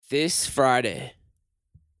This Friday,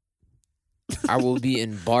 I will be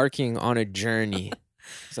embarking on a journey.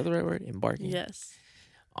 Is that the right word? Embarking? Yes.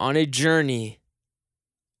 On a journey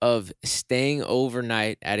of staying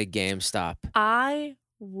overnight at a GameStop. I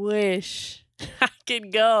wish I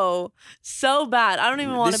could go so bad. I don't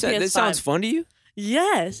even want a PS5. This sounds fun to you?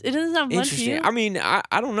 Yes. It doesn't sound fun to Interesting. you. I mean, I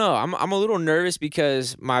don't know. I'm a little nervous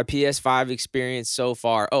because my PS5 experience so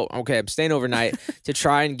far. Oh, okay. I'm staying overnight to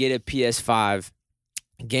try and get a PS5.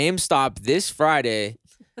 GameStop this Friday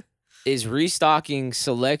is restocking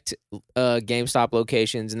select GameStop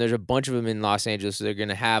locations, and there's a bunch of them in Los Angeles, so they're going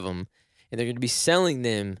to have them, and they're going to be selling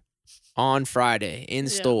them on Friday in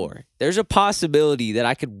store. There's a possibility that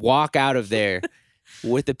I could walk out of there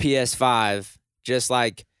with the PS5 just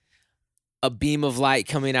like a beam of light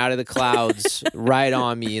coming out of the clouds right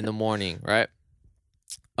on me in the morning, right?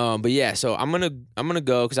 But yeah, so I'm gonna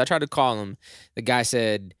go because I tried to call him. The guy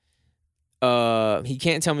said he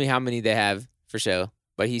can't tell me how many they have for sale,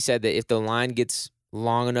 but he said that if the line gets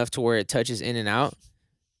long enough to where it touches in and out,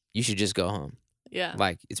 you should just go home. Yeah.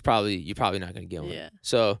 Like you're probably not gonna get one. Yeah.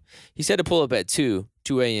 So he said to pull up at 2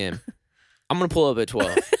 a.m. I'm gonna pull up at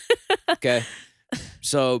 12. Okay.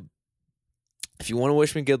 So if you want to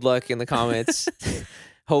wish me good luck in the comments,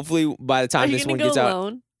 hopefully by the time this one gets out.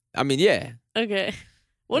 Alone? I mean, yeah. Okay.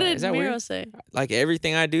 What Is did that Miro weird? say? Like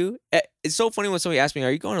everything I do. It's so funny when somebody asks me,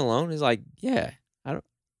 "Are you going alone?" It's like, yeah. I don't.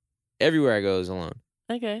 Everywhere I go is alone.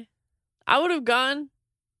 Okay. I would have gone.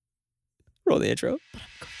 Roll the intro.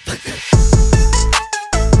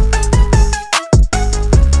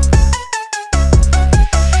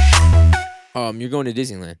 You're going to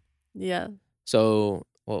Disneyland. Yeah. So,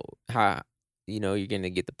 well, how you're gonna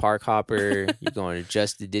get the park hopper. You're going to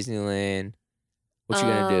just to Disneyland. What you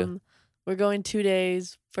gonna do? We're going 2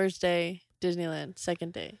 days. First day, Disneyland.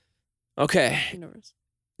 Second day, Okay. Universal.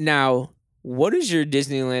 Now, what is your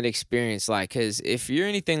Disneyland experience like? Because if you're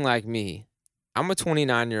anything like me, I'm a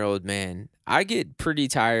 29-year-old man. I get pretty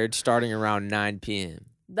tired starting around 9 p.m.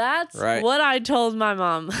 That's Right. what I told my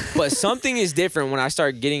mom. But something is different when I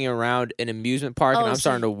start getting around an amusement park and I'm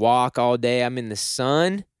starting to walk all day. I'm in the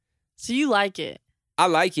sun. So you like it? I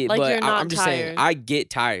like it, Like but you're not I'm just saying tired. I get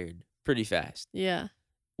tired pretty fast. Yeah.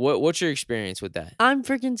 What's your experience with that? I'm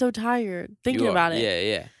freaking so tired thinking You are? about it.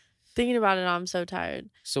 Yeah. Thinking about it, I'm so tired.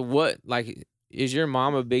 So what, like, is your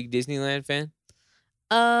mom a big Disneyland fan?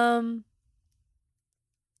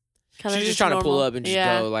 Kinda She's just trying to pull normal. up and just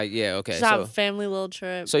go, like, yeah, okay. Just have a family little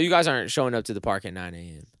trip. So you guys aren't showing up to the park at 9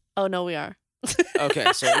 a.m. Oh no, we are.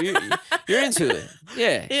 Okay, so you're into it.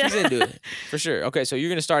 Yeah, Yeah. she's into it for sure. Okay, so you're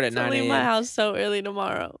gonna start at So 9 leave my a.m. house so early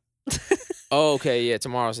tomorrow. Oh, okay, yeah,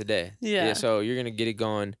 tomorrow's the day. Yeah. So you're gonna get it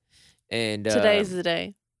going, and Today's the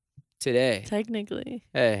day. today. Technically.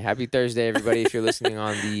 Hey, happy Thursday, everybody! If you're listening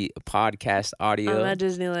on the podcast audio, I'm at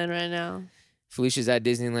Disneyland right now. Felicia's at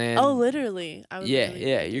Disneyland. Oh, literally. I was Yeah, literally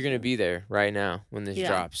yeah, at you're gonna Disneyland. be there right now when this Yeah.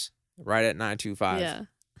 drops, right at 9:25. Yeah.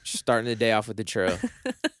 Starting the day off with the churro.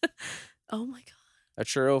 Oh my god. A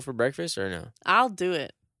churro for breakfast or no? I'll do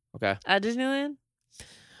it. Okay. At Disneyland?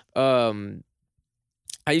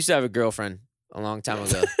 I used to have a girlfriend a long time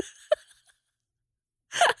ago.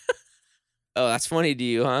 Oh, that's funny to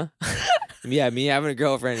you, huh? Yeah, me having a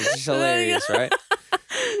girlfriend is just hilarious, right?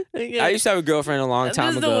 Okay. I used to have a girlfriend a long time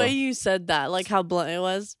This is ago. the way you said that, like how blunt it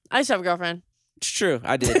was. I used to have a girlfriend. It's true.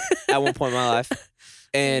 I did at one point in my life.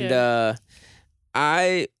 And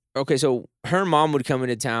so her mom would come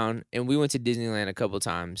into town and we went to Disneyland a couple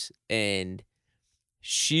times, and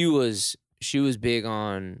she was big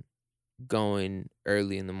on going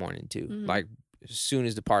early in the morning too. Mhm. Like as soon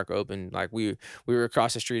as the park opened, like we were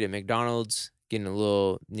across the street at McDonald's getting a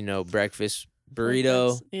little, breakfast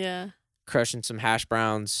burrito, Yeah. crushing some hash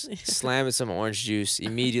browns, Yeah. slamming some orange juice,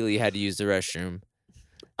 immediately had to use the restroom.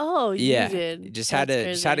 Oh, you Yeah, did. just That's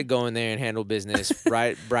had to crazy. go in there and handle business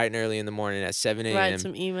bright and early in the morning at 7 a.m. Write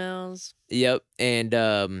some emails. Yep, and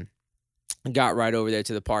got right over there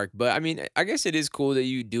to the park. But I mean, I guess it is cool that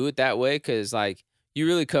you do it that way because like you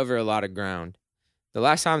really cover a lot of ground. The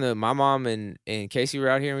last time that my mom and Casey were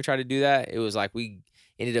out here and we tried to do that, it was like we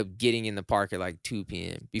ended up getting in the park at like 2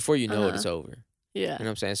 p.m. Before you know it, it's over. Yeah. You know what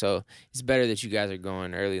I'm saying? So it's better that you guys are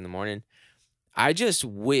going early in the morning. I just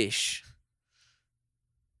wish,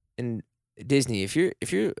 and Disney, if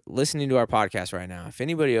you're listening to our podcast right now, if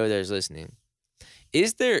anybody over there is listening,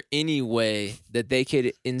 is there any way that they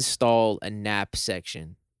could install a nap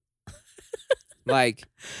section? Like,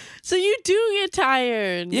 So you do get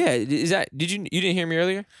tired. yeah, you didn't hear me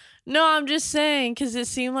earlier? No, I'm just saying because it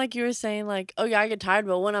seemed like you were saying like, oh yeah, I get tired,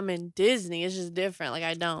 but when I'm in Disney, it's just different. Like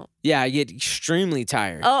I don't. Yeah, I get extremely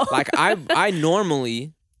tired. Oh. Like I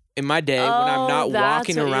normally in my day when I'm Oh, not that's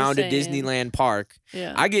walking what you're around a saying. Disneyland park.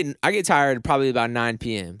 Yeah. I get tired probably about 9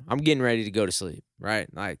 p.m. I'm getting ready to go to sleep, right?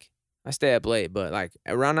 Like I stay up late, but like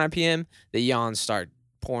around 9 p.m. the yawns start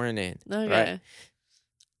pouring in, right? Okay.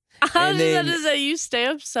 I And was just about then to say you stay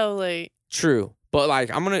up so late. true, but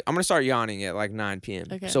like I'm gonna start yawning at like 9 p.m.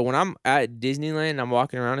 Okay. So when I'm at Disneyland, and I'm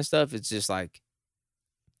walking around and stuff. It's just like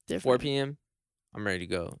 4 Different. p.m. I'm ready to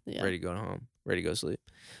go, Yeah. ready to go home, ready to go sleep.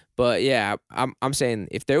 But yeah, I'm saying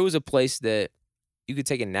if there was a place that you could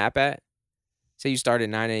take a nap at, say you start at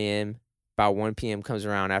 9 a.m., about 1 p.m. comes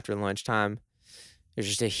around after lunchtime. There's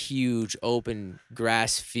just a huge open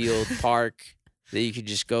grass field park that you could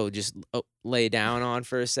just go lay down on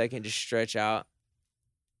for a second, just stretch out.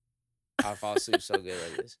 I'll fall asleep so good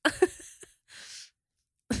like this.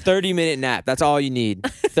 30-minute nap. That's all you need.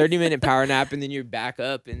 30-minute power nap, and then you're back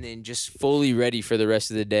up and then just fully ready for the rest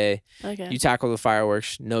of the day. Okay. You tackle the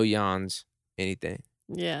fireworks, no yawns, anything.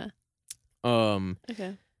 Yeah.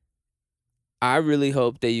 Okay. I really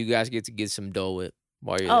hope that you guys get to get some Dole Whip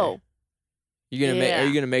while you're Oh. there. Are Yeah.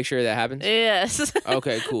 you gonna make sure that happens? Yes.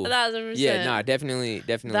 Okay, cool. 1,000%. Yeah, nah, definitely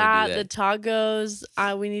do The that. tacos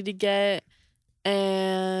we need to get,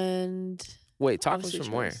 and Wait, obviously tacos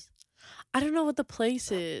from where? churros. I don't know what the place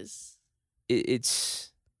is.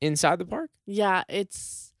 It's inside the park? Yeah,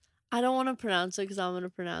 it's. I don't want to pronounce it because I'm gonna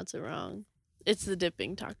pronounce it wrong. It's the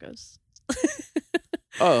dipping tacos.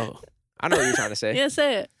 Oh, I know what you're trying to say. Yeah,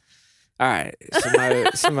 say it. All right,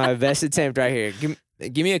 so my best attempt right here.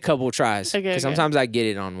 Give me a couple tries. Okay, okay. Sometimes I get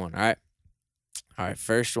it on one. All right.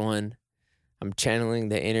 First one. I'm channeling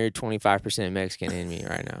the inner 25% Mexican in me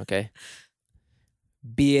right now. Okay.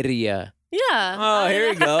 Birria. Yeah. Oh, here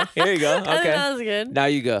we go. Here we go. I think Okay. that was good. Now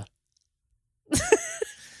you go.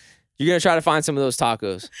 You're gonna try to find some of those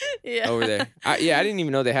tacos Yeah. over there. I didn't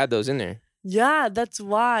even know they had those in there. Yeah, that's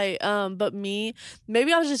why. But maybe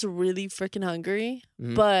I was just really freaking hungry.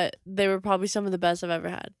 Mhm. But they were probably some of the best I've ever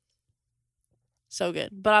had. So good.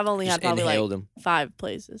 But I've only Just had probably like inhaled them. 5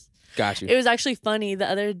 places. Got you. It was actually funny the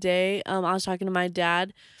other day. I was talking to my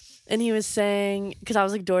dad, and he was saying, because I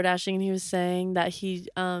was like door dashing, and he was saying that he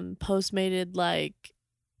postmated like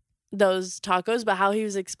those tacos, but how he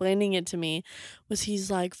was explaining it to me was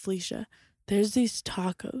he's like, Felicia, there's these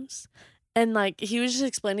tacos, and like he was just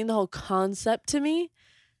explaining the whole concept to me.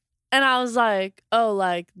 And I was like, oh,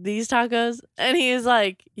 like these tacos? And he was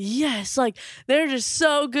like, yes, like they're just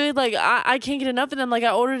so good. Like I can't get enough of them. Like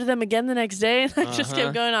I ordered them again the next day and I just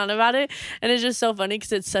kept going on about it. And it's just so funny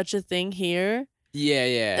because it's such a thing here.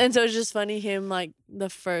 Yeah. And so it's just funny him like the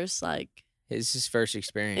first like. It's his first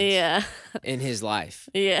experience. Yeah. In his life.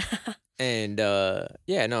 Yeah. And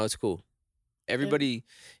yeah, no, it's cool. Everybody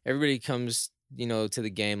comes, to the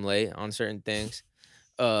game late on certain things.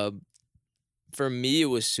 For me, it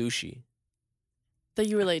was sushi. That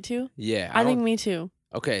you relate to? Yeah. I think me too.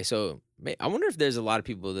 Okay, so I wonder if there's a lot of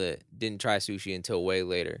people that didn't try sushi until way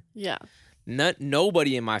later. Yeah.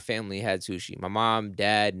 Nobody in my family had sushi. My mom,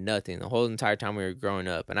 dad, nothing. The whole entire time we were growing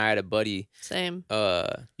up. And I had a buddy. Same.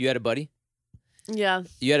 You had a buddy? Yeah.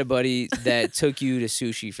 You had a buddy that took you to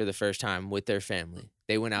sushi for the first time with their family.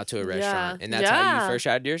 They went out to a restaurant. Yeah. And that's how you Yeah. first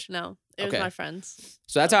had yours? No, it Okay. was my friends.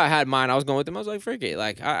 So that's how I had mine. I was going with them. I was like, frick it.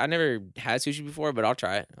 Like, I never had sushi before, but I'll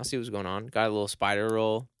try it. I'll see what's going on. Got a little spider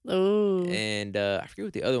roll. Ooh. And I forget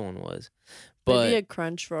what the other one was. Maybe But a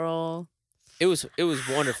crunch roll. it was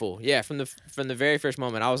wonderful. Yeah, from the very first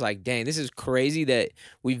moment, I was like, dang, this is crazy that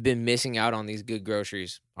we've been missing out on these good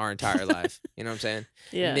groceries our entire life. You know what I'm saying?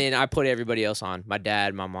 Yeah. And then I put everybody else on. My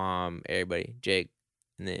dad, my mom, everybody, Jake.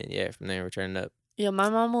 And then, yeah, from there, we're turning up. Yeah, my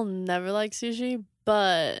mom will never like sushi,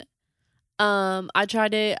 but I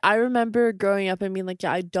tried it. I remember growing up and being like,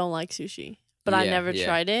 yeah, I don't like sushi, but I Yeah, never yeah.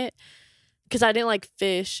 tried it because I didn't like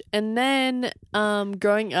fish. And then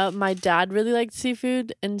growing up, my dad really liked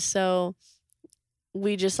seafood, and so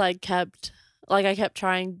we just I kept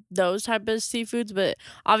trying those type of seafoods, but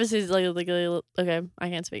obviously it's like okay, I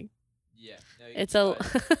can't speak. Yeah. It's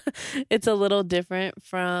it's a little different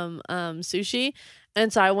from sushi.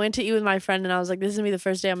 And so I went to eat with my friend, and I was like, this is gonna be the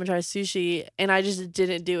first day I'm gonna try sushi, and I just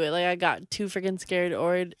didn't do it. Like I got too freaking scared,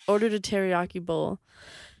 ordered a teriyaki bowl.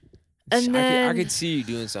 And then I could see you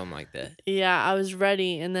doing something like that. yeah, I was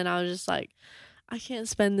ready, and then I was just like, I can't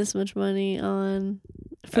spend this much money on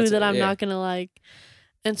food That's that I'm yeah. not gonna like.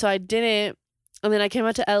 And so I didn't. And then I came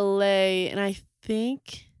out to LA, and I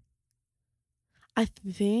think I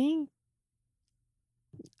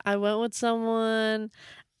went with someone,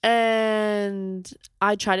 and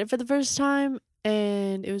I tried it for the first time,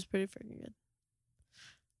 and it was pretty freaking good.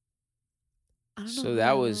 I don't know. So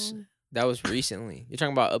that was recently. You're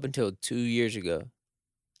talking about up until 2 years ago.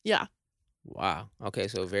 Yeah. Wow. Okay,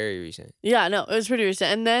 so very recent. Yeah, no, it was pretty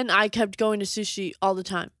recent. And then I kept going to sushi all the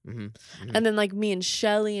time. Mm-hmm. And then like me and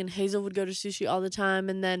Shelly and Hazel would go to sushi all the time.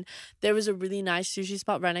 And then there was a really nice sushi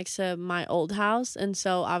spot right next to my old house. And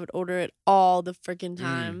so I would order it all the freaking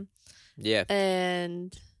time. Yeah.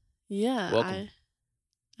 And yeah, Welcome.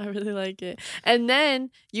 I really like it. And then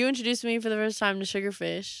you introduced me for the first time to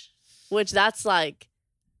Sugarfish, which that's like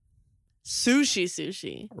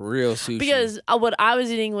sushi. Real sushi. Because what I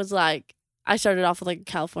was eating was like, I started off with like a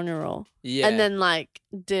California roll. Yeah. And then like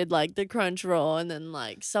did like the crunch roll and then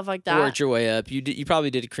like stuff like that. Worked your way up. You probably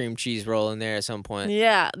did a cream cheese roll in there at some point.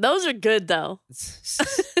 Yeah, those are good though.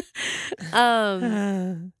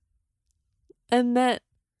 And then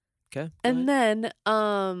Okay. and then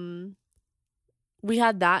we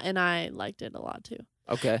had that and I liked it a lot too.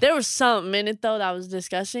 Okay. There was something in it though that was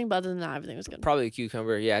disgusting, but other than that, everything was good. Probably a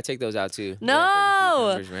cucumber. Yeah, I take those out too. No! Yeah,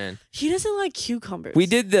 cucumbers, man. He doesn't like cucumbers. We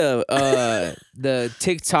did the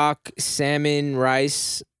TikTok salmon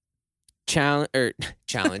rice challenge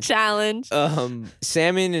challenge.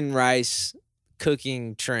 salmon and rice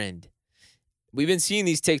cooking trend. We've been seeing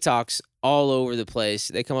these TikToks all over the place.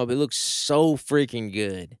 They come up. It looks so freaking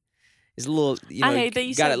good. It's a little, I hate that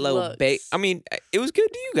you got said a little bake. I mean, it was good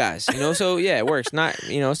to you guys, So yeah, it works. Not,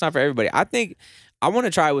 it's not for everybody. I think I want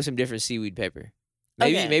to try it with some different seaweed pepper.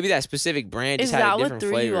 Maybe that specific brand just had a different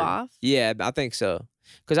flavor. Is that what threw you off? Yeah, I think so.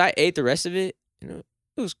 Because I ate the rest of it. It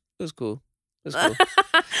was cool. It was cool.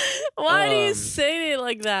 Why do you say it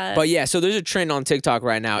like that? But yeah, so there's a trend on TikTok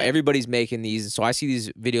right now. Everybody's making these. So I see these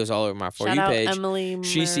videos all over my For Shout You out page. Emily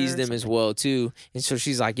She sees them as well too. And so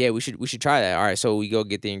she's like, yeah, we should try that. All right, so we go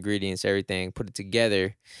get the ingredients, everything, put it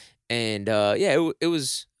together. And it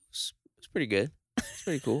was pretty good. It's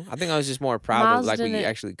pretty cool. I think I was just more proud of like we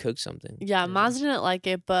actually cooked something. Yeah, Maz didn't like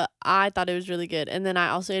it, but I thought it was really good. And then I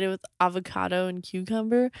also ate it with avocado and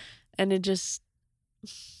cucumber, and it just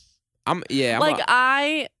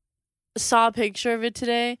I saw a picture of it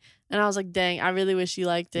today, and I was like, dang, I really wish you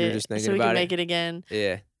liked it, just so we can make it again.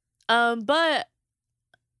 Yeah. But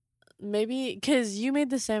maybe because you made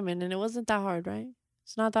the salmon, and it wasn't that hard, right?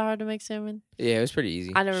 It's not that hard to make salmon. Yeah, it was pretty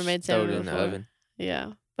easy. I never made salmon Throw it in before. the oven.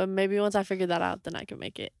 Yeah, but maybe once I figured that out, then I can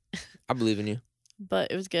make it. I believe in you.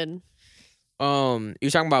 But it was good. You were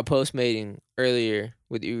talking about Postmating earlier.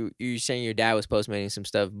 With you were saying your dad was Postmating some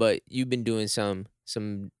stuff, but you've been doing some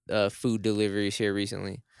food deliveries here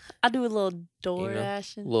recently. I do a little door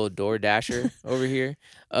dashing. Little door dasher over here.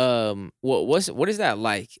 What is that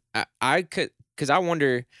like? Because I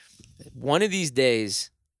wonder, one of these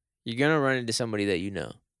days you're gonna run into somebody that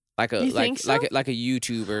like a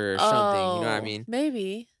YouTuber or something. You know what I mean?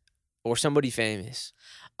 Maybe. Or somebody famous.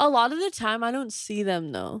 A lot of the time, I don't see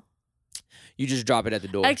them though. You just drop it at the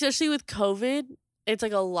door. Especially with COVID, it's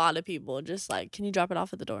like a lot of people just like, can you drop it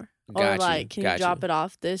off at the door? Got or like, can you drop it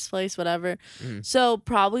off this place, whatever. Mm-hmm. So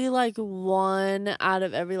probably like 1 out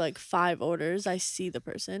of every like 5 orders, I see the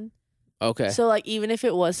person. Okay. So like even if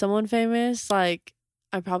it was someone famous, like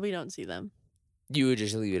I probably don't see them. You would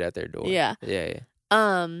just leave it at their door. Yeah. Yeah.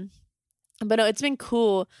 But no, it's been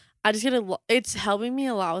cool. I just it's helping me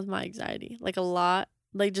a lot with my anxiety, like a lot.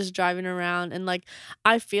 Like just driving around, and like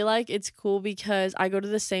I feel like it's cool because I go to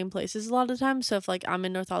the same places a lot of times. So if like I'm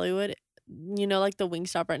in North Hollywood, like the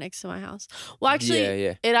Wingstop right next to my house. Well, actually,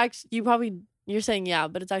 yeah. It actually you're saying yeah,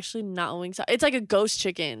 but it's actually not a Wingstop. It's like a ghost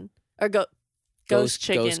chicken or ghost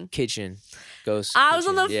chicken. Ghost kitchen. Ghost. I was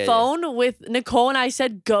on the phone with Nicole and I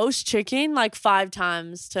said ghost chicken like 5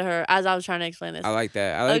 times to her as I was trying to explain this. I like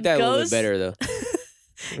that. I like that a little bit better though.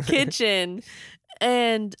 Kitchen.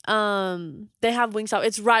 And they have Wingstop.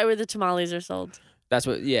 It's right where the tamales are sold. That's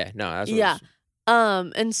what. Yeah. No. That's what. Yeah.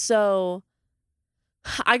 And so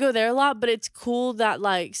I go there a lot, but it's cool that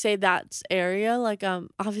like say that area, like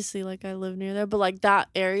obviously like I live near there, but like that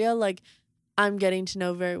area, like I'm getting to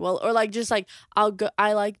know very well, or like just like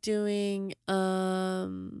I like doing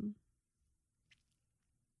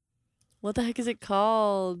what the heck is it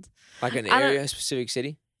called? Like an area, specific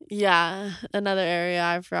city. Yeah, another area.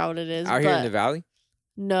 I forgot what it is. Out here in the valley.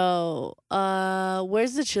 No.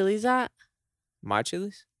 Where's the Chili's at? My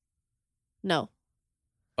Chili's? No.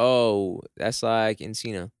 Oh, that's like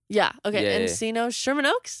Encino. Yeah. Okay. Yeah, Encino, Sherman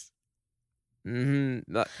Oaks?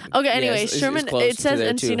 Mm-hmm. Okay, anyway, Sherman. It says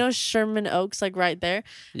Encino, Sherman Oaks, like right there.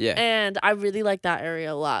 Yeah. And I really like that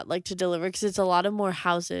area a lot, like to deliver, because it's a lot of more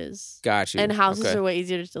houses. Got you. And houses are way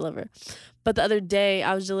easier to deliver. But the other day,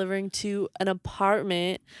 I was delivering to an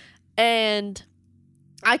apartment, and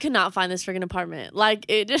I could not find this freaking apartment. Like,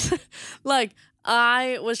 it just, like,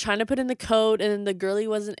 I was trying to put in the code, and then the girlie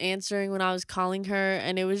wasn't answering when I was calling her,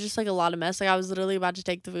 and it was just, like, a lot of mess. Like, I was literally about to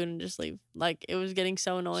take the food and just leave. Like, it was getting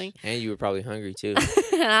so annoying. And you were probably hungry, too.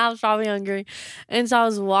 And I was probably hungry. And so I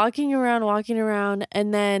was walking around,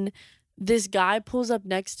 and then this guy pulls up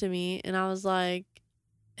next to me, and I was like,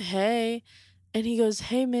 hey. And he goes,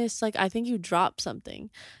 hey, miss, like, I think you dropped something.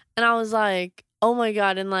 And I was like, oh, my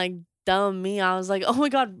God. And, like, dumb me, I was like, oh my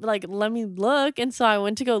God, like, let me look. And so I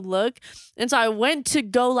went to go look, and so I went to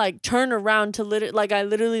go, like, turn around to I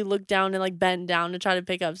literally looked down and, like, bent down to try to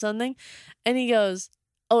pick up something, and he goes,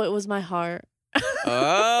 oh, it was my heart.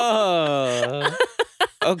 Oh,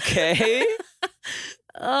 okay.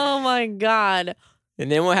 Oh my God.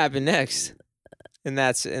 And then what happened next? And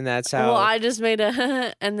that's how. Well, I just made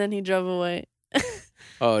a and then he drove away.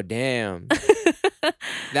 Oh, damn.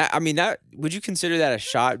 That would you consider that a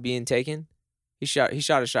shot being taken? He shot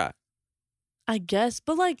a shot. I guess,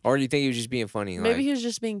 but like, Or do you think he was just being funny? maybe like, he was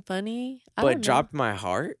just being funny. I but don't know. dropped my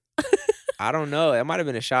heart? I don't know. That might have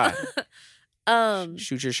been a shot.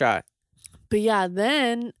 Shoot your shot. But yeah,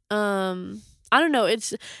 then I don't know.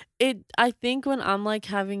 I think when I'm like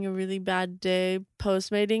having a really bad day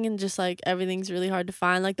postmating and just like everything's really hard to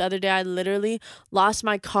find. Like the other day I literally lost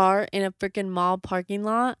my car in a freaking mall parking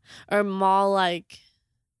lot or mall like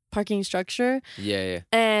parking structure. Yeah.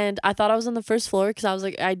 And I thought I was on the first floor because I was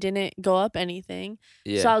like, I didn't go up anything.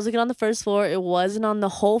 Yeah. So I was looking on the first floor. It wasn't on the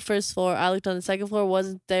whole first floor. I looked on the second floor,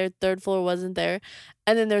 wasn't there. Third floor wasn't there.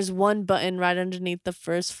 And then there's one button right underneath the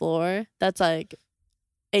first floor that's like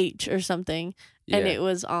H or something. Yeah. And it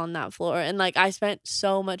was on that floor. And like I spent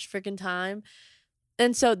so much freaking time.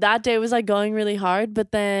 And so that day was like going really hard.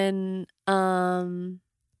 But then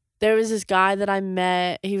there was this guy that I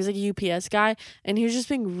met. He was like a UPS guy, and he was just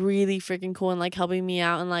being really freaking cool and like helping me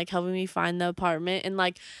out and like helping me find the apartment. And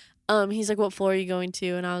like he's like, what floor are you going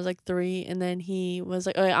to? And I was like 3. And then he was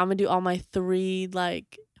like, okay, I'm gonna do all my 3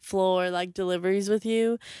 like floor like deliveries with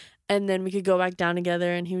you, and then we could go back down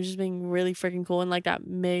together. And he was just being really freaking cool, and like that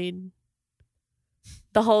made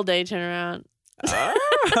the whole day turn around.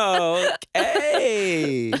 Oh,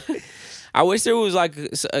 okay. I wish there was like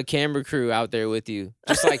a camera crew out there with you,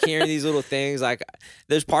 just like hearing these little things. Like,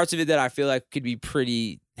 there's parts of it that I feel like could be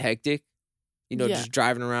pretty hectic. You know, Yeah. just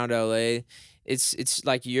driving around LA. It's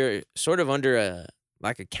like you're sort of under a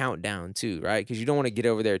countdown too, right? Because you don't want to get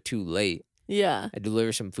over there too late Yeah. and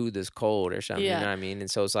deliver some food that's cold or something. Yeah. You know what I mean? And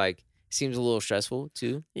so it's like it seems a little stressful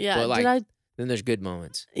too. Yeah. But like, then there's good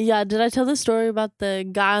moments. Did I tell the story about the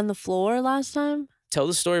guy on the floor last time? Tell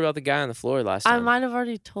the story about the guy on the floor last I time. might have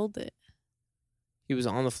already told it. He was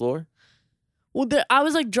on the floor. Well, I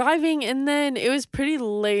was like driving, and then it was pretty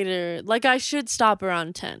later. Like I should stop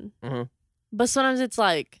around 10. Mhm. But sometimes it's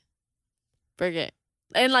like, forget.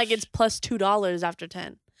 And like it's plus $2 after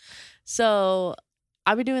 10. So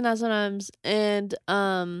I'll be doing that sometimes. And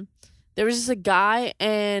there was just a guy,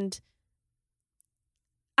 and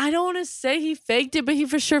I don't want to say he faked it, but he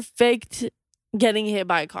for sure faked getting hit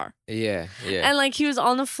by a car. Yeah. And like he was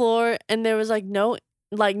on the floor, and there was like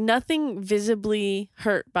nothing visibly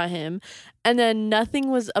hurt by him, and then nothing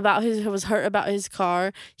was hurt about his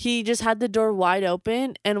car. He just had the door wide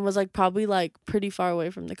open and was like probably like pretty far away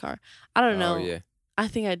from the car. I don't know. Oh yeah. I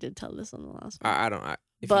think I did tell this on the last one. I don't.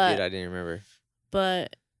 If But- you did, I didn't remember.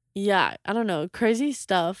 But yeah, I don't know. Crazy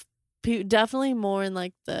stuff. Definitely more in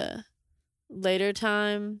like the later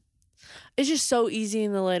time. It's just so easy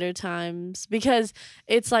in the later times because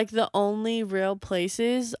it's like the only real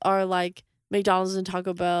places are like McDonald's and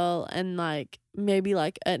Taco Bell and like maybe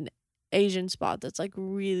like an Asian spot that's like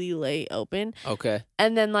really late open. Okay.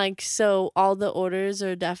 And then like so all the orders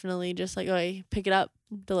are definitely just like, okay, pick it up,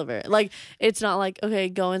 deliver it. Like it's not like, okay,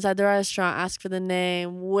 go inside the restaurant, ask for the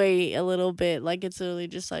name, wait a little bit. Like it's literally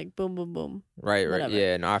just like boom, boom, boom. Right. Whatever.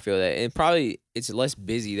 Yeah. No, I feel that. And probably it's less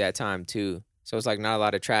busy that time too. So it's like not a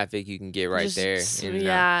lot of traffic. You can get right Just there. in and out.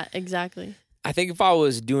 Yeah, exactly. I think if I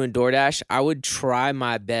was doing DoorDash, I would try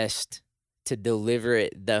my best to deliver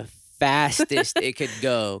it the fastest it could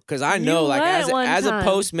go. Because I know, You like, went as a one time.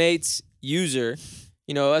 Postmates user,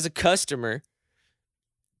 you know, as a customer,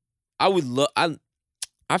 I would look.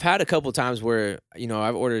 I've had a couple times where, you know,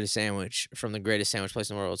 I've ordered a sandwich from the greatest sandwich place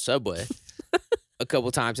in the world, Subway, a couple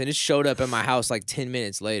times, and it showed up at my house like 10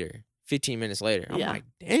 minutes later, 15 minutes later. I'm Yeah. like,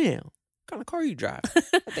 damn, what kind of car you drive?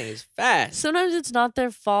 That thing is fast. Sometimes it's not their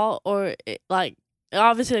fault or like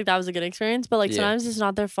obviously like that was a good experience, but like Yeah. sometimes it's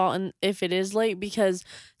not their fault and if it is late because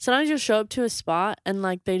sometimes you'll show up to a spot and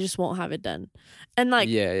like they just won't have it done. And like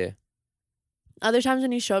Yeah. other times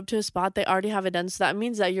when you show up to a spot, they already have it done. So that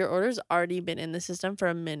means that your order's already been in the system for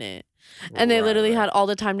a minute. And they literally had all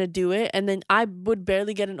the time to do it. And then I would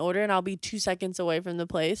barely get an order and I'll be 2 seconds away from the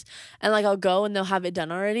place. And like I'll go and they'll have it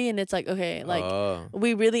done already. And it's like, okay, like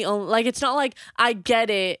we really only, like it's not like I get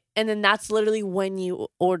it and then that's literally when you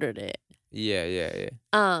ordered it. Yeah.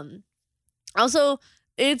 Also,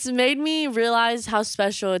 it's made me realize how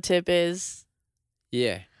special a tip is.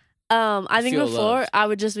 Yeah. I think before I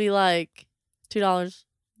would just be like $2,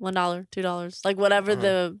 $1, $2, like whatever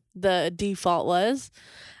the default was.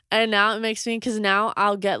 And now it makes me, because now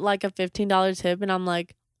I'll get like a $15 tip and I'm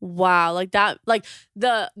like, wow, like that, like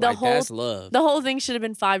the whole that's love. The whole thing should have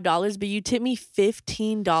been $5, but you tip me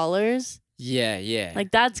 $15. Yeah.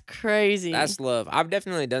 Like that's crazy. That's love. I've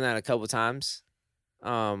definitely done that a couple times.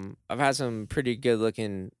 I've had some pretty good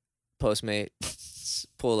looking Postmates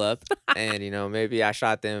pull up, and maybe I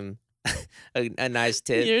shot them a nice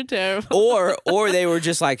tip. You're terrible. Or they were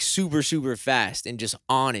just like super fast and just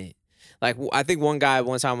on it. Like I think one guy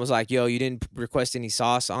one time was like, "Yo, you didn't request any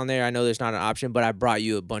sauce on there. I know there's not an option, but I brought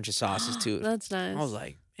you a bunch of sauces too." That's nice. I was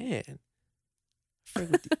like, man.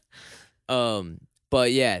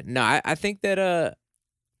 But yeah, no, I think that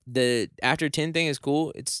the after 10 thing is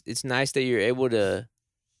cool. It's nice that you're able to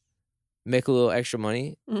make a little extra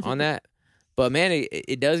money on that. But man,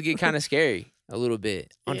 it does get kind of scary a little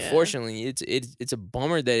bit. Yeah. Unfortunately, it's a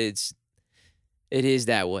bummer that it is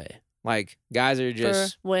that way. Like guys are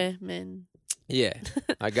just for women. Yeah,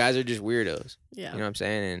 like guys are just weirdos. Yeah, you know what I'm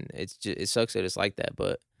saying, and it sucks that it's like that.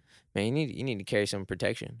 But man, you need to carry some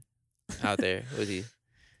protection out there with you.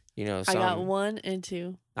 I got 1 and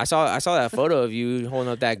 2. I saw that photo of you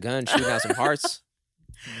holding up that gun, shooting out some hearts.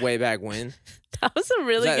 Way back when. That was a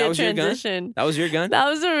really good transition. That was your gun? That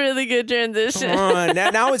was a really good transition. Come on.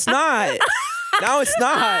 Now it's not. Now it's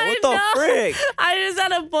not. What the frick? I just had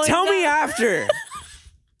to point Tell me after.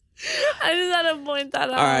 I just had to point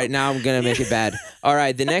that out. All right, now I'm going to make it bad. All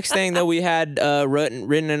right, the next thing that we had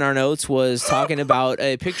written in our notes was talking about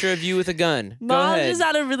a picture of you with a gun. Mom Go ahead. just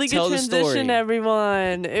had a really good transition,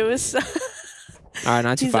 everyone. It was... All right,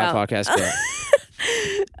 925 podcast. Go.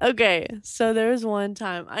 Okay, so there was one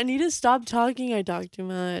time. I need to stop talking. I talk too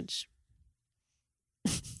much.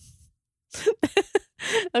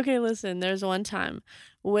 Okay, listen. There's one time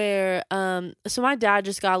where so my dad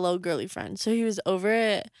just got a little girly friend. So he was over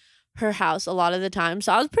at her house a lot of the time.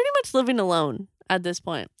 So I was pretty much living alone at this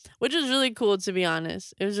point, which was really cool, to be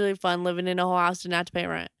honest. It was really fun living in a whole house, didn't have to pay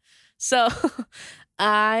rent. So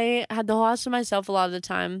I had the whole house to myself a lot of the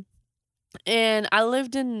time. And I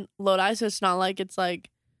lived in Lodi, so it's not like it's like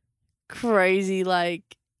crazy, like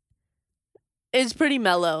it's pretty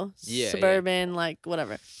mellow. Suburban, like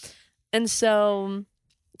whatever. And so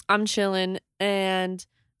I'm chilling, and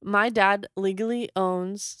my dad legally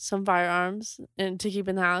owns some firearms and to keep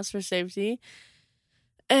in the house for safety.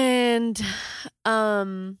 And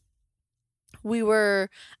we were,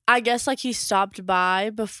 I guess, like he stopped by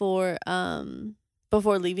before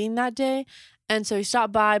leaving that day. And so he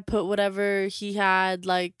stopped by, put whatever he had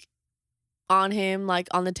like on him, like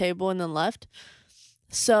on the table, and then left.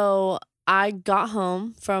 So I got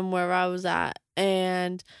home from where I was at,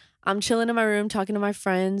 and I'm chilling in my room talking to my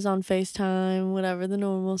friends on FaceTime, whatever, the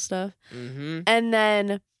normal stuff. Mm-hmm. And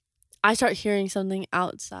then I start hearing something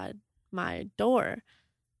outside my door.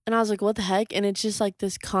 And I was like, what the heck? And it's just like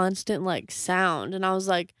this constant like sound. And I was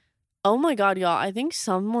like, oh my God, y'all, I think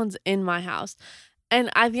someone's in my house. And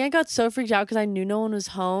I think I got so freaked out because I knew no one was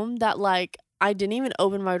home that like I didn't even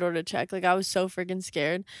open my door to check. Like I was so freaking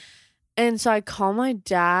scared. And so I call my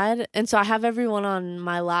dad. And so I have everyone on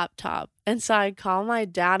my laptop. And so I call my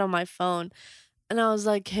dad on my phone. And I was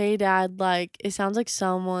like, hey, Dad, like it sounds like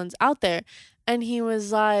someone's out there. And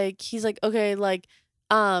he's like, okay, like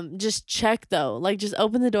just check though. Like just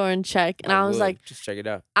open the door and check. And I was like, just check it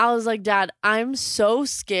out. I was like, Dad, I'm so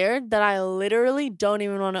scared that I literally don't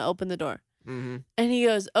even want to open the door. Mm-hmm. And he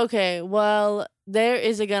goes, okay, well, there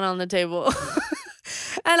is a gun on the table.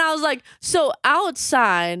 And I was like, so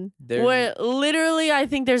outside, where literally I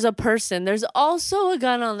think there's a person, there's also a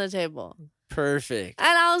gun on the table. Perfect.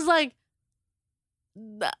 And I was like,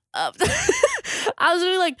 I was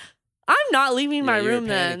really like, I'm not leaving my room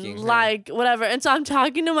then. Like, whatever. And so I'm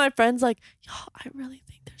talking to my friends like, yo, I really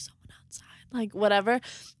think there's someone outside. Like, whatever.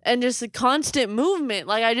 And just a constant movement.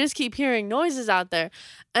 Like, I just keep hearing noises out there.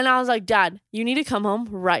 And I was like, Dad, you need to come home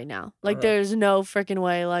right now. Like, there's no freaking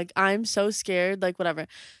way. Like, I'm so scared. Like, whatever.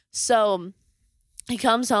 So he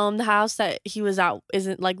comes home. The house that he was at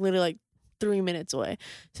isn't like literally like 3 minutes away.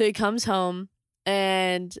 So he comes home,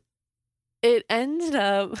 and it ended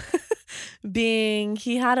up being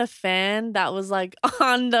he had a fan that was like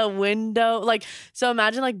on the window. Like, so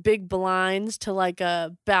imagine like big blinds to like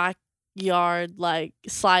a backyard, like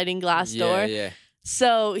sliding glass door. Yeah.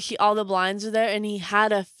 So all the blinds were there, and he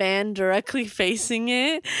had a fan directly facing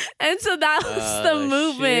it, and so that was the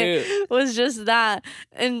movement. Shoot. Was just that,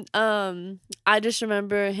 and I just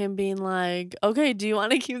remember him being like, "Okay, do you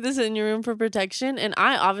want to keep this in your room for protection?" And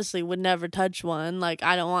I obviously would never touch one. Like,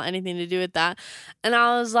 I don't want anything to do with that. And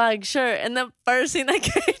I was like, "Sure." And the first thing that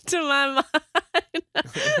came to my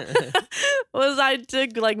mind was I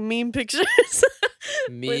took like meme pictures.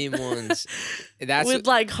 Meme ones. That's with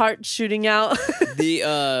like heart shooting out.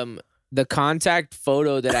 The contact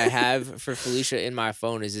photo that I have for Felicia in my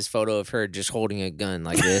phone is this photo of her just holding a gun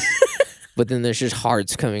like this, but then there's just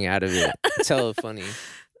hearts coming out of it. It's hella funny.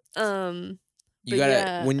 You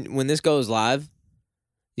gotta when this goes live,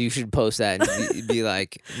 you should post that and be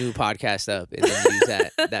like new podcast up and then use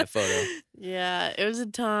that photo. Yeah, it was a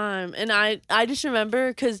time, and I just remember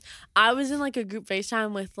because I was in like a group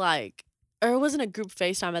FaceTime with like. Or it wasn't a group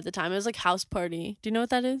FaceTime at the time. It was like house party. Do you know what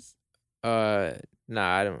that is? Nah,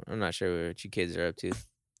 I'm not sure what you kids are up to.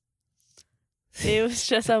 It was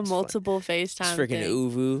just a multiple FaceTime. It's freaking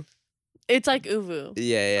Uvu. It's like Uvu.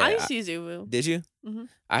 Yeah. I used to use Uvu. Did you? Mm-hmm.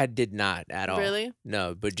 I did not at all. Really?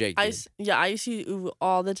 No, but Jake did. I used to use Uvu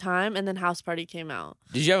all the time, and then house party came out.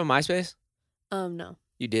 Did you have a MySpace? No.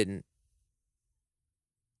 You didn't.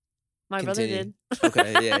 My brother did.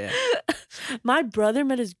 Okay, yeah. My brother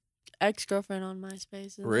met his ex-girlfriend on MySpace.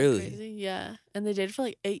 Isn't really? that crazy? Yeah. And they dated for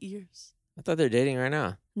like 8 years. I thought they're dating right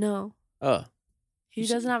now. No. Oh. He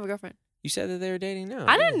doesn't have a girlfriend. You said that they were dating now.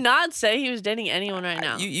 I did not say he was dating anyone right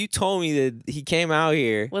now. You told me that he came out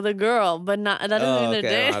here with a girl, but not that doesn't mean they're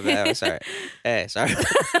dating. My bad. I'm sorry. Hey, sorry.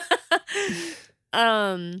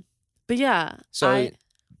 But yeah. So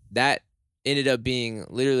that ended up being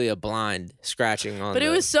literally a blind scratching on. But it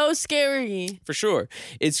was so scary. For sure.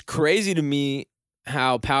 It's crazy to me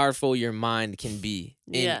how powerful your mind can be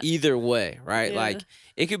in either way, right? Yeah. Like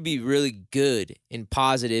it could be really good and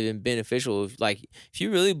positive and beneficial. If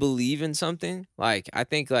you really believe in something, like I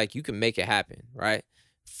think like you can make it happen, right?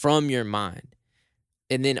 From your mind.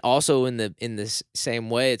 And then also in the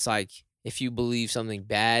same way, it's like if you believe something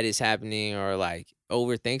bad is happening or like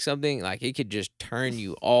overthink something, like it could just turn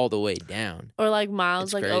you all the way down. Or like Miles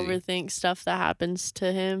It's like crazy. overthinks stuff that happens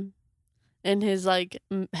to him and his like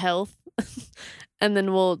health. And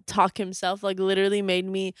then will talk himself, like literally made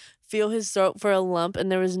me feel his throat for a lump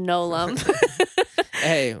and there was no lump.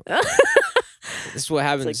 Hey, this is what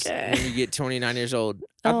happens okay. when you get 29 years old.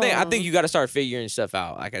 I think you got to start figuring stuff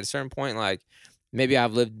out. Like at a certain point, like maybe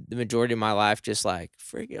I've lived the majority of my life just like,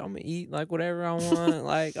 frick it, I'm gonna eat like whatever I want.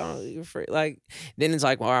 Like, like then it's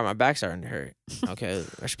like, well, all right, my back's starting to hurt. Okay,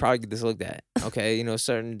 I should probably get this looked at. Okay,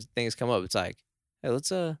 certain things come up. It's like, hey,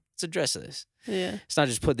 let's address this. Yeah. It's not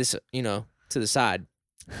just put this, to the side.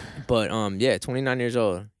 But 29 years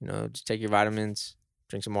old, just take your vitamins,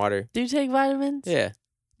 drink some water. Do you take vitamins? Yeah.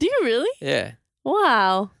 Do you really? Yeah.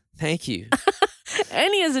 Wow. Thank you.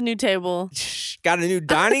 And he has a new table. Got a new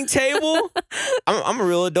dining table. I'm a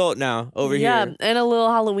real adult now over here. Yeah, and a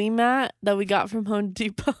little Halloween mat that we got from Home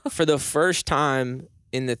Depot. For the first time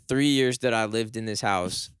in the 3 years that I lived in this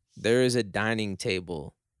house, there is a dining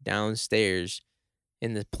table downstairs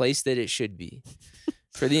in the place that it should be.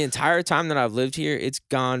 For the entire time that I've lived here, it's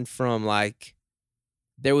gone from like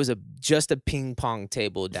there was just a ping pong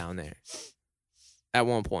table down there at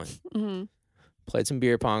one point. Mm-hmm. Played some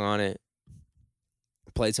beer pong on it.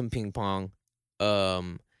 Played some ping pong.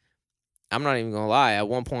 I'm not even gonna lie. At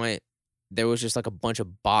one point, there was just like a bunch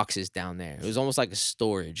of boxes down there. It was almost like a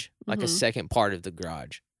storage, like a second part of the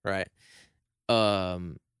garage, right?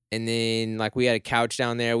 And then like we had a couch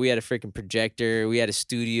down there. We had a freaking projector. We had a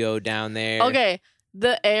studio down there. Okay.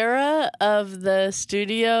 The era of the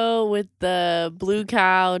studio with the blue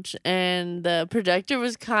couch and the projector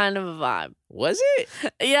was kind of a vibe. Was it?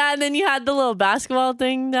 Yeah, and then you had the little basketball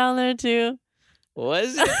thing down there too.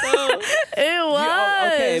 Was it though? It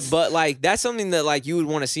was. Okay, but like that's something that like you would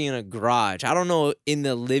want to see in a garage. I don't know, in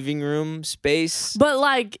the living room space. But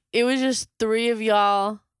like it was just three of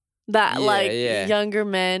y'all that younger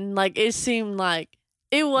men. Like it seemed like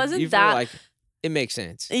it wasn't that like it makes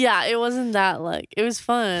sense. Yeah, it wasn't that like it was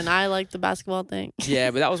fun. I liked the basketball thing.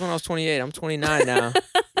 Yeah, but that was when I was 28. I'm 29 now.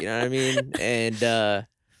 You know what I mean? And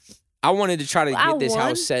I wanted to try to get this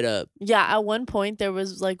house set up. Yeah, at one point there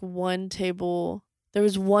was like one table. There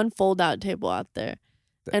was one fold-out table out there.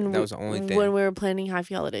 And that was the only thing. When we were planning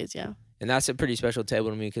Hyphy Holidays, yeah. And that's a pretty special table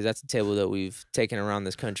to me because that's a table that we've taken around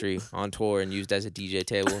this country on tour and used as a DJ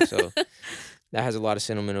table. So that has a lot of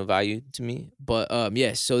sentimental value to me. But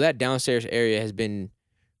yes, so that downstairs area has been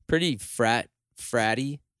pretty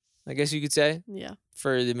fratty, I guess you could say, Yeah.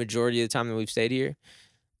 for the majority of the time that we've stayed here.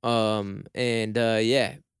 And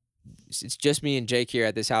yeah, it's just me and Jake here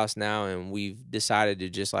at this house now, and we've decided to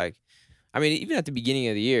just like, I mean, even at the beginning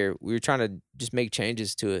of the year, we were trying to just make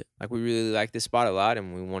changes to it. Like, we really like this spot a lot,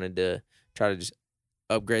 and we wanted to try to just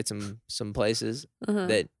upgrade some places Uh-huh.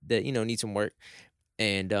 that need some work.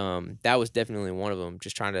 And that was definitely one of them.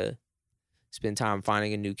 Just trying to spend time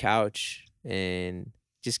finding a new couch and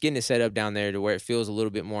just getting it set up down there to where it feels a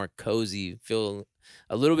little bit more cozy, feel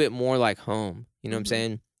a little bit more like home. You know what I'm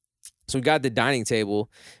saying? So we got the dining table,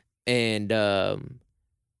 and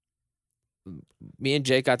me and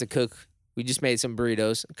Jake got to cook. We just made some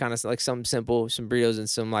burritos, kind of like something simple, some burritos and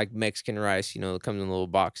some like Mexican rice, it comes in a little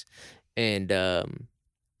box, and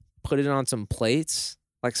put it on some plates,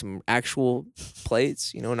 like some actual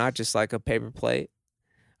plates, not just like a paper plate,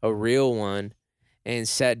 a real one, and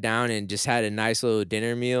sat down and just had a nice little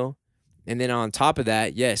dinner meal. And then on top of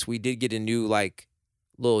that, yes, we did get a new like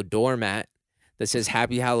little doormat that says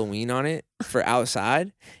Happy Halloween on it for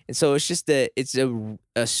outside. And so it's just it's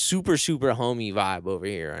a super, super homey vibe over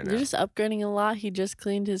here right now. You're just upgrading a lot. He just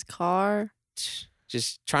cleaned his car.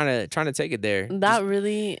 Just trying to take it there. That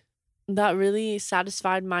really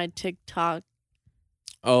satisfied my TikTok.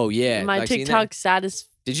 Oh yeah. My like TikTok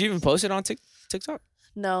Did you even post it on TikTok?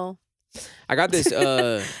 No. I got this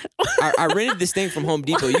I rented this thing from Home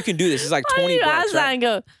Depot. You can do this. It's like $20. Why do you ask that right? and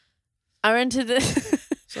go, I rented this.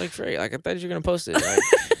 It's like free. Like, I thought you were gonna post it. Like,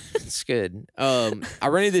 it's good. I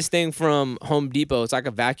rented this thing from Home Depot. It's like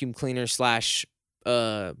a vacuum cleaner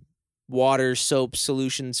 / water soap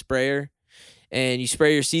solution sprayer, and you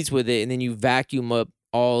spray your seats with it, and then you vacuum up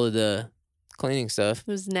all of the cleaning stuff. It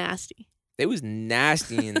was nasty. It was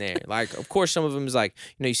nasty in there. Like, of course, some of them is like,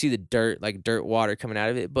 you see the dirt, like dirt water coming out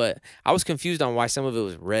of it. But I was confused on why some of it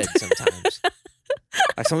was red sometimes.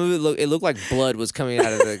 Like, some of it looked like blood was coming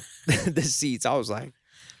out of the seats. I was like,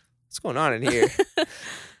 what's going on in here?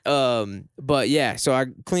 But yeah, so I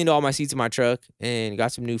cleaned all my seats in my truck and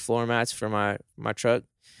got some new floor mats for my truck.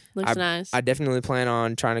 Looks nice. I definitely plan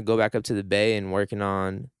on trying to go back up to the bay and working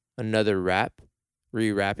on another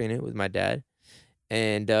re-wrapping it with my dad.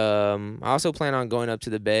 And I also plan on going up to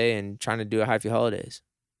the bay and trying to do a Hyphy Holidays.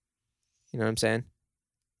 You know what I'm saying?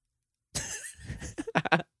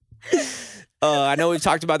 I know we've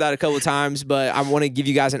talked about that a couple of times, but I want to give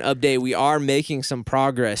you guys an update. We are making some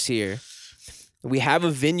progress here. We have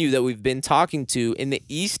a venue that we've been talking to in the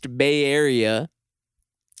East Bay area,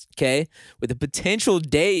 okay, with a potential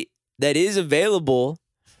date that is available.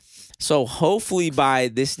 So hopefully by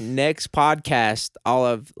this next podcast, I'll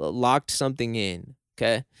have locked something in,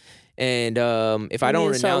 okay? And if I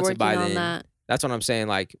don't announce it by then, that's what I'm saying.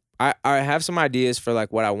 Like, I have some ideas for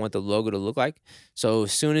like what I want the logo to look like. So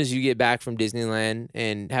as soon as you get back from Disneyland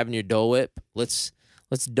and having your Dole Whip, let's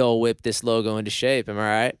Dole Whip this logo into shape. Am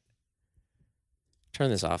I right?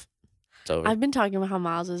 Turn this off. It's over. I've been talking about how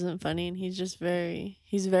Miles isn't funny, and he's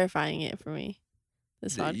verifying it for me.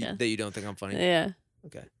 This podcast. That you don't think I'm funny? Yeah.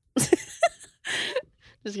 Okay.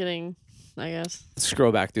 Just kidding, I guess. Let's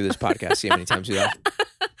scroll back through this podcast, see how many times we laugh.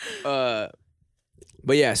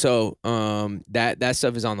 But yeah, so that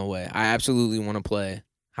stuff is on the way. I absolutely want to play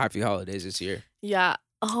Hyphy Holidays this year. Yeah.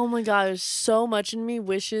 Oh my God, there's so much in me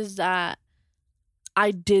wishes that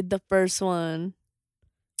I did the first one.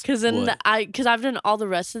 Cause then I've done all the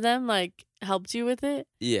rest of them, like helped you with it.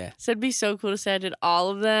 Yeah. So it'd be so cool to say I did all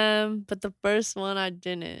of them, but the first one I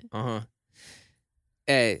didn't.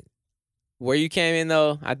 Hey, where you came in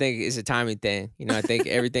though, I think it's a timing thing. I think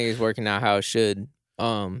everything is working out how it should.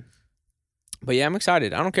 But yeah, I'm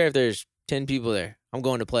excited. I don't care if there's 10 people there. I'm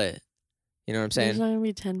going to play it. You know what I'm saying? There's not gonna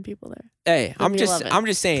be 10 people there. Hey, I'm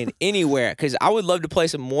just saying anywhere, because I would love to play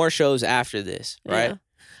some more shows after this, right? Yeah.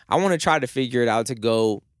 I want to try to figure it out to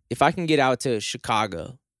go, if I can get out to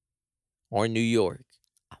Chicago or New York.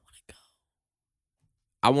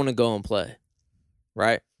 I want to go and play,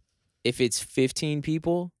 right? If it's 15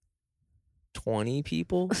 people, 20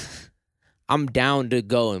 people, I'm down to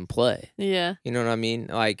go and play. Yeah. You know what I mean?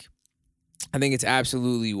 Like, I think it's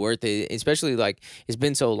absolutely worth it, especially like it's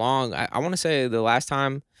been so long. I want to say the last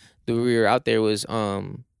time that we were out there was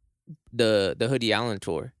the Hoodie Allen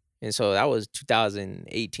tour, and so that was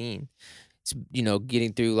 2018. It's,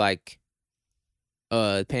 getting through like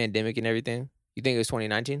pandemic and everything. You think it was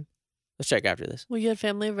 2019? Let's check after this. Well, you had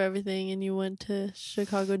family over everything, and you went to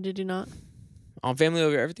Chicago, did you not? On family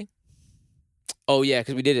over everything? Oh yeah,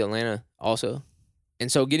 because we did Atlanta also,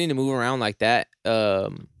 and so getting to move around like that,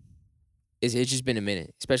 it's just been a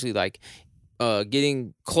minute, especially like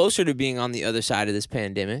getting closer to being on the other side of this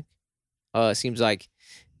pandemic. It seems like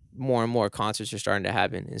more and more concerts are starting to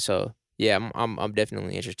happen, and so yeah, I'm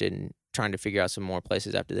definitely interested in trying to figure out some more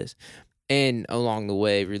places after this, and along the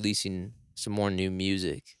way releasing some more new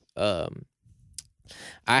music.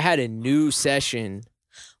 I had a new session.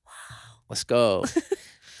 Let's go.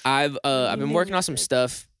 I've been New working on some music.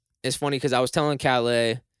 stuff. It's funny because I was telling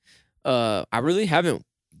Calais, I really haven't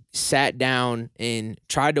sat down and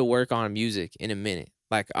tried to work on music in a minute.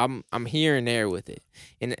 Like I'm here and there with it.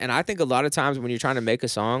 And I think a lot of times when you're trying to make a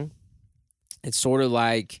song, it's sort of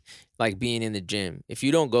like being in the gym. If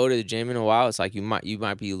you don't go to the gym in a while, it's like you might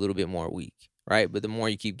be a little bit more weak, right? But the more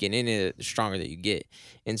you keep getting in it, the stronger that you get.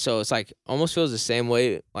 And so it's like almost feels the same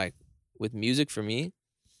way like with music for me.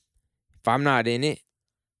 If I'm not in it,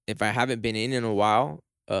 if I haven't been in a while,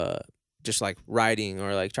 just like writing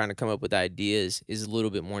or like trying to come up with ideas is a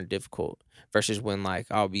little bit more difficult versus when like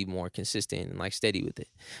I'll be more consistent and like steady with it.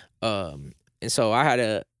 And so I had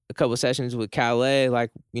a couple sessions with Calais,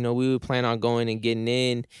 like, you know, we would plan on going and getting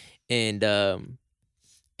in, and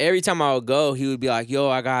every time I would go, he would be like, yo,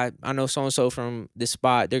 I know so-and-so from this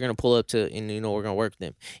spot, they're gonna pull up to, and you know, we're gonna work with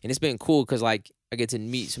them. And it's been cool because like I get to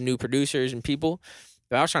meet some new producers and people.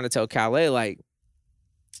 But I was trying to tell Calais, like,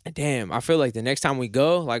 damn, I feel like the next time we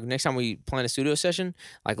go, like next time we plan a studio session,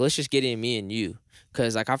 like let's just get in me and you.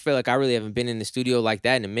 Cause like I feel like I really haven't been in the studio like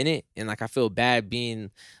that in a minute. And like I feel bad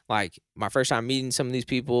being like my first time meeting some of these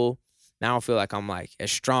people. Now I feel like I'm like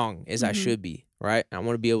as strong as I Mhm. should be, right? And I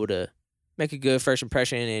want to be able to make a good first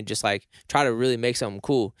impression and just like try to really make something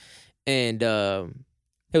cool. And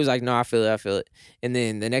he was like, no, I feel it. And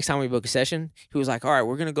then the next time we book a session, he was like, all right,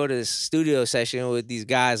 we're going to go to this studio session with these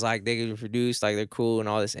guys. Like, they can produce, like, they're cool and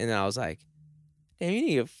all this. And then I was like, damn, you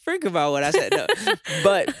need to freak about what I said. No.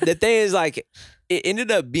 But the thing is, like, it ended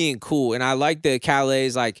up being cool. And I like that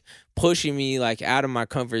Calais, like, pushing me, like, out of my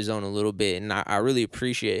comfort zone a little bit. And I really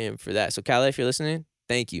appreciate him for that. So, Calais, if you're listening,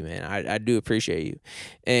 thank you, man. I do appreciate you.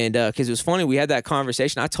 And because it was funny, we had that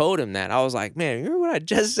conversation. I told him that. I was like, man, remember what I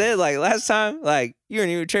just said? Like last time, like you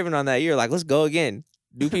weren't even tripping on that. You were like, let's go again,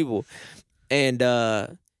 do people. And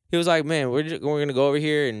he was like, man, we're gonna go over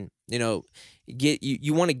here and, you know, get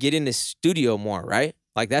you want to get in the studio more, right?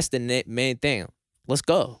 Like that's the main thing. Let's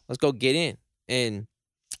go get in. And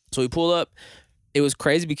so we pull up. It was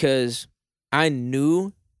crazy because I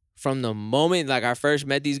knew from the moment like I first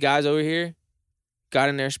met these guys over here, got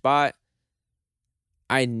in their spot,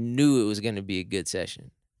 I knew it was going to be a good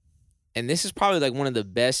session. And this is probably like one of the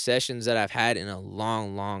best sessions that I've had in a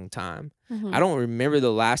long, long time. Mhm. I don't remember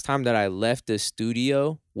the last time that I left the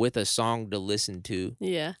studio with a song to listen to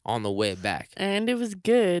Yeah. on the way back. And it was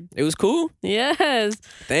good. It was cool. Yes.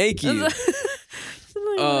 Thank you. Like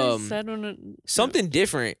what I said when Something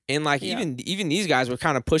different. And like Yeah. even these guys were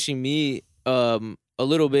kind of pushing me a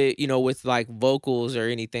little bit, you know, with like vocals or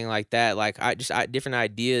anything like that. Like I different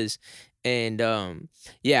ideas. And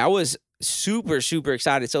yeah, I was super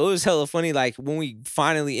excited. So it was hella funny. Like when we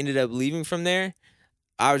finally ended up leaving from there,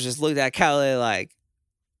 I was just looked at Calais like,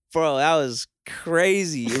 bro, that was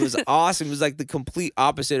crazy. It was awesome. It was like the complete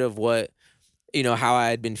opposite of what, you know, how I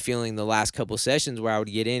had been feeling the last couple sessions where I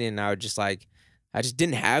would get in and I would just like, I just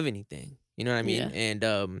didn't have anything. You know what I mean? Yeah.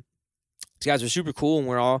 And these guys were super cool and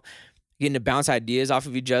we're all getting to bounce ideas off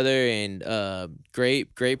of each other and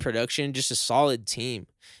great production, just a solid team.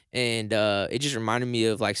 And it just reminded me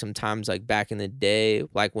of like sometimes like back in the day,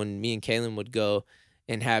 like when me and Kaylin would go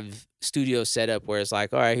and have studio set up where it's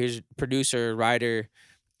like, all right, here's producer, writer,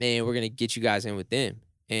 and we're gonna get you guys in with them.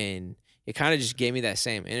 And it kind of just gave me that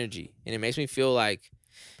same energy. And it makes me feel like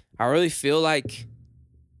I really feel like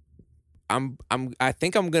I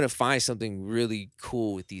think I'm gonna find something really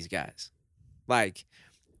cool with these guys. Like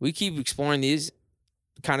we keep exploring these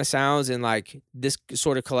kind of sounds and like this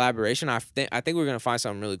sort of collaboration. I think we're gonna find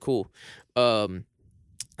something really cool. So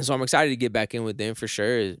I'm excited to get back in with them for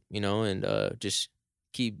sure, you know, and just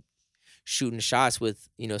keep shooting shots with,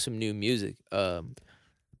 you know, some new music.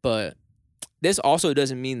 But this also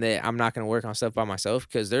doesn't mean that I'm not gonna work on stuff by myself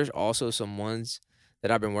because there's also some ones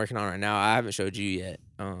that I've been working on right now. I haven't showed you yet.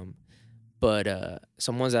 But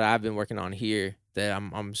some ones that I've been working on here that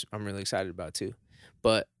I'm really excited about too.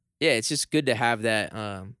 But yeah, it's just good to have that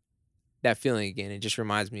that feeling again. It just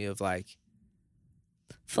reminds me of like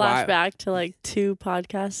flashback to like 2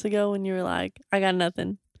 podcasts ago when you were like, I got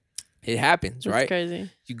nothing. it happens, That's right? crazy.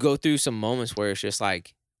 You go through some moments where it's just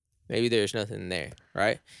like maybe there's nothing there,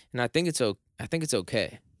 right? And I think it's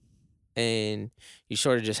okay. And you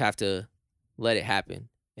sort of just have to let it happen.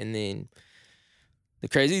 And then the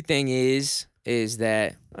crazy thing is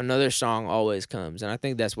that another song always comes. And I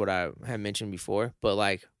think that's what I had mentioned before. But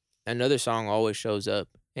like another song always shows up,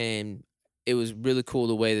 and it was really cool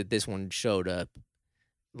the way that this one showed up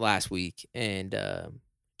last week, and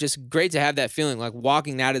just great to have that feeling, like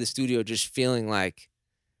walking out of the studio, just feeling like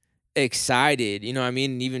excited. You know what I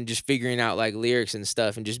mean? And even just figuring out like lyrics and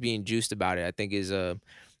stuff, and just being juiced about it. I think is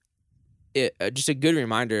just a good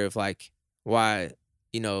reminder of like why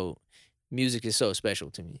music is so special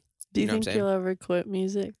to me. Do you know what I'm think saying? you'll ever quit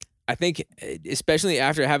music? I think, especially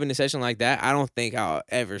after having a session like that, I don't think I'll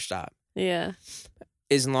ever stop. Yeah.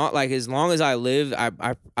 As long as I live,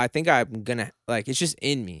 I think I'm gonna, like, it's just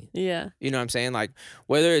in me. Yeah. You know what I'm saying? Like,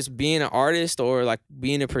 whether it's being an artist or like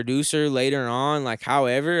being a producer later on, like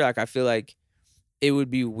however, like I feel like it would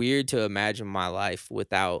be weird to imagine my life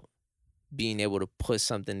without being able to put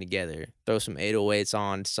something together, throw some 808s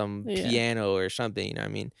on some Yeah. piano or something, you know what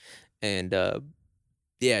I mean? And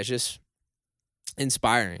yeah, it's just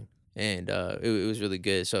inspiring, and it was really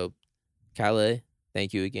good. So Calais,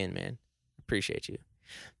 thank you again, man. Appreciate you.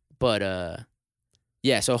 But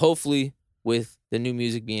yeah, so hopefully with the new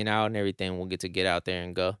music being out and everything, we'll get out there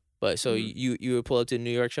and go. But so you would pull up to the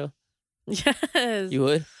New York show? Yes. You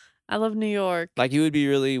would? I love New York. Like, you would be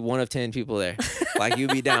really one of 10 people there. Like,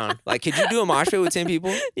 you'd be down. Like, could you do a mosh pit with 10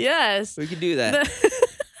 people? Yes. We could do that.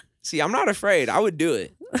 See, I'm not afraid. I would do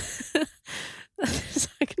it. There's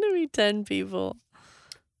not gonna be 10 people.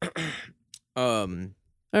 Where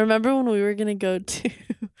I remember when we were gonna go to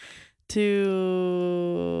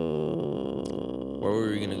were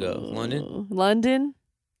we gonna go? London? London.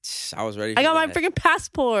 I was ready. I got my that. freaking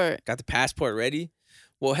passport. Got the passport ready.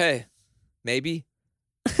 Well, hey, maybe.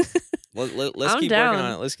 Let's I'm keep down. working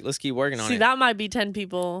on it. Let's keep working on See, it. that might be 10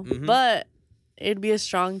 people, Mhm. but it'd be a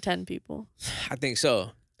strong 10 people. I think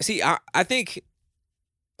so. See, I think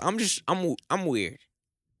I'm weird.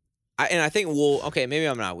 I think, well, okay, maybe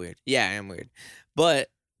I'm not weird. Yeah, I am weird. But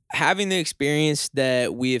having the experience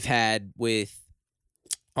that we've had with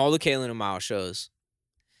all the Kaylin and Miles shows,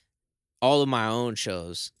 all of my own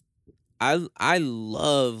shows, I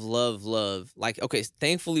love. Like, okay,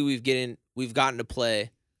 thankfully we've gotten to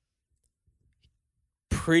play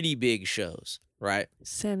pretty big shows, right?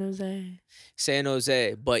 San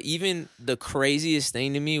Jose. But even the craziest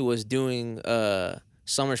thing to me was doing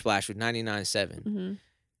Summer Splash with 99.7. Mm-hmm.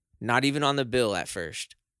 Not even on the bill at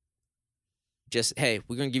first. Just, hey,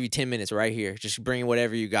 we're going to give you 10 minutes right here. Just bring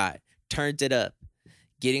whatever you got. Turned it up.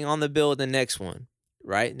 Getting on the bill with the next one,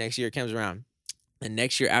 right? Next year comes around. And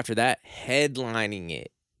next year after that, headlining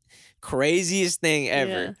it. Craziest thing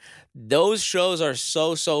ever. Yeah. Those shows are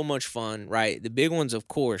so much fun, right? The big ones, of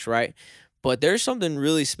course, right? But there's something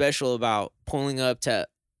really special about pulling up to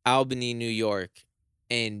Albany, New York,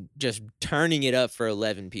 and just turning it up for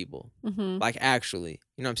 11 people. Mm-hmm. Like, actually,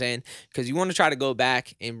 you know what I'm saying? Because you want to try to go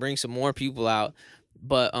back and bring some more people out.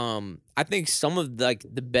 But I think some of the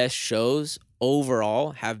best shows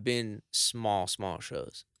overall have been small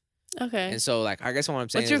shows. Okay. And so, like, I guess what I'm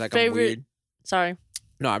saying What's is, your like, favorite? I'm weird. Sorry.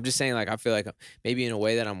 No, I'm just saying, like, I feel like maybe in a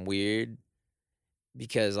way that I'm weird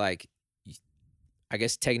because, like, I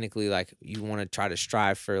guess technically, like, you want to try to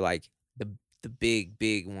strive for, like, the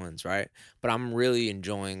big ones, right? But I'm really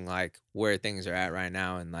enjoying, like, where things are at right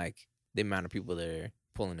now and, like, the amount of people that are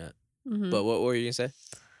pulling up. Mm-hmm. But what were you going to say?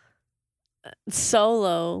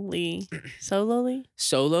 Solely.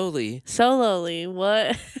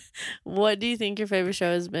 What do you think your favorite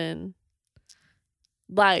show has been?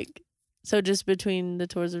 Like, so just between the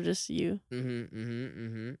tours of just you.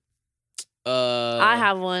 I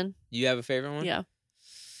have one. You have a favorite one? Yeah.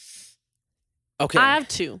 Okay. I have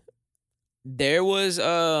two. There was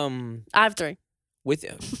I have three. with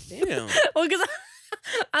damn. Well, because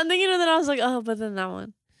I'm thinking of that, I was like, oh, but then that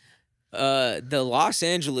one. The Los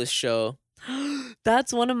Angeles show.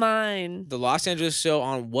 That's one of mine. The Los Angeles show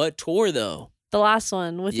on what tour though? The last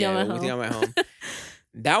one with you on my home. With You on My Home.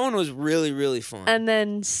 That one was really fun. And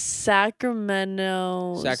then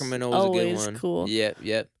Sacramento. Sacramento was a good one. Cool.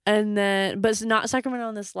 Yep. And then, but it's not Sacramento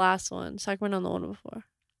on this last one. Sacramento on the one before.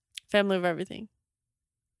 Family of Everything.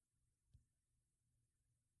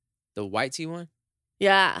 The White Tea one?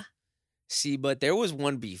 Yeah. See, but there was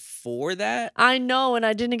one before that. I know, and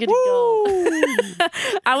I didn't get to go.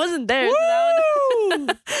 I wasn't there. So that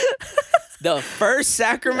one... The first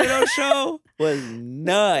Sacramento show was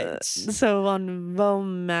nuts. So on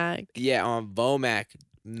Vomac. Yeah, on Vomac.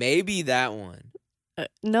 Maybe that one.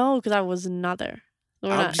 No, because I was not there.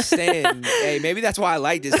 I'm just saying, hey, maybe that's why I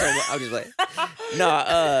liked it so much. I'm just like,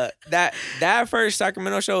 no, that first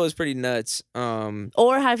Sacramento show was pretty nuts.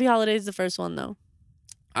 Or Happy Holidays, the first one though.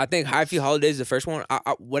 I think Happy Holidays is the first one.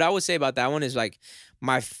 What I would say about that one is like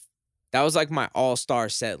that was like my all-star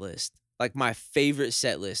set list. like my favorite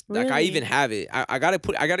set list. Like I even Really? have it. I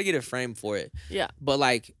gotta get a frame for it. Yeah. But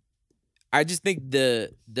like I just think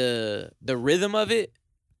the rhythm of it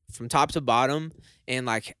from top to bottom and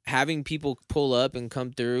like having people pull up and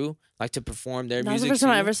come through like to perform their That was the music first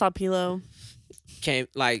time I too, ever saw Pilo. came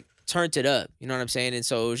like turned it up. You know what I'm saying? And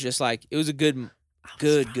so it was just like it was a good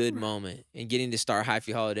moment. And getting to start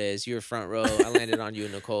Hyphy Holidays. You were front row. I landed on you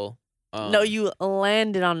and Nicole. No, you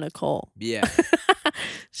landed on Nicole. Yeah.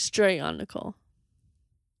 Straight on Nicole.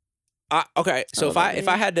 Okay, so Oh, if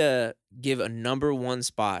I had to give a number one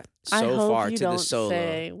spot I so hope far you to don't the solo,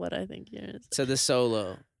 say what I think yours. to the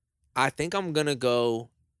solo, I think I'm gonna go.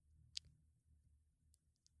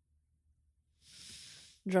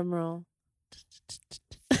 Drum roll.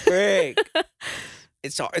 Frick.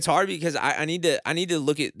 It's hard because I need to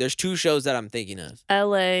look at. There's two shows that I'm thinking of.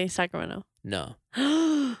 L.A. Sacramento. No,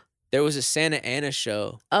 Oh, there was a Santa Ana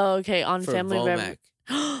show okay. On for Family of Vomac.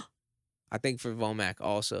 Everything. I think for Vomac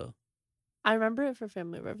also. I remember it for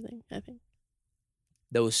Family of Everything, I think.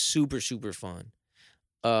 That was super super fun.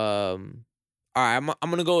 All right, I'm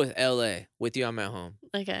gonna go with L.A. With You I'm at Home.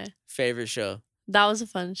 Okay. Favorite show. That was a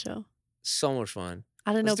fun show. So much fun.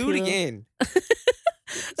 I didn't Let's know do it Pilo. again.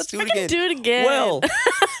 Let's do it freaking again. do it again. Will.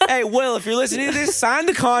 Hey, Will, if you're listening to this, sign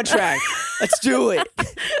the contract. Let's do it.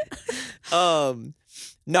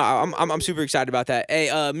 No, I'm super excited about that.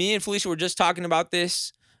 Hey, me and Felicia were just talking about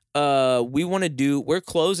this. We're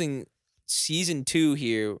closing season 2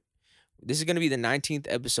 here. This is gonna be the 19th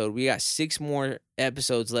episode. We got 6 more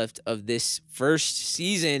episodes left of this first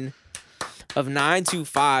season of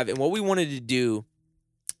 925. And what we wanted to do,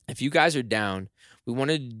 if you guys are down, we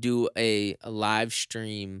wanted to do a live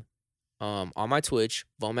stream on my Twitch,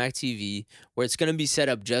 Vomac TV, where it's gonna be set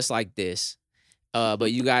up just like this.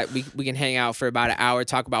 But you guys, we can hang out for about an hour,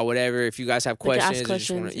 talk about whatever. If you guys have Like, ask questions, or just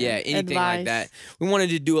wanna, questions, yeah. anything like that. Advice. We wanted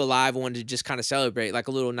to do a live one to just kind of celebrate, like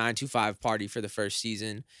a little 925 party for the first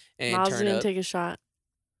season and Miles turn gonna up. take a shot.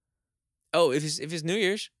 Oh, if it's New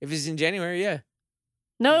Year's, if it's in January, yeah,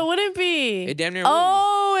 No, it wouldn't be. it damn near. will be.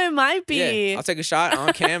 Oh, it might be. Yeah, I'll take a shot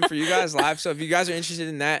on cam for you guys live. So if you guys are interested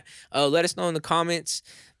in that, let us know in the comments.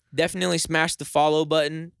 Definitely smash the follow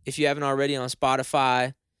button if you haven't already on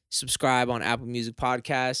Spotify. Subscribe on Apple Music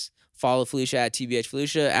Podcasts. Follow Felicia at TBH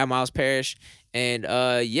Felicia, at Miles Parrish. And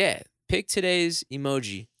yeah, pick today's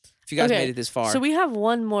emoji if you guys Okay, made it this far. So we have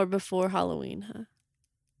one more before Halloween, huh?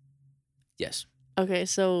 Yes. Okay,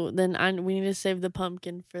 so then we need to save the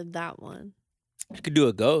pumpkin for that one. You could do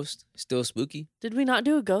a ghost. Still spooky. Did we not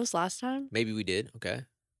do a ghost last time? Maybe we did. Okay.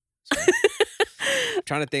 So,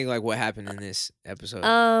 trying to think like what happened in this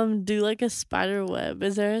episode. Do like a spider web.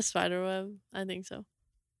 Is there a spider web? I think so.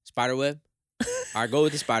 Spider web? All right, go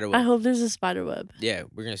with the spider I web. hope there's a spider web. Yeah,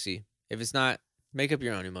 we're going to see. If it's not, make up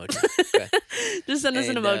your own emoji. Okay. Just send us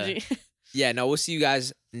an And, emoji. Yeah, no, we'll see you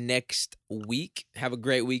guys next week. Have a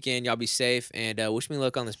great weekend. Y'all be safe. And wish me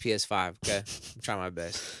luck on this PS5, okay? I'm trying my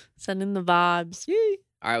best. Send in the vibes. All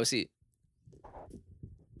right, we'll see you. All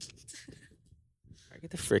right,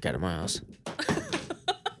 get the frick out of my house.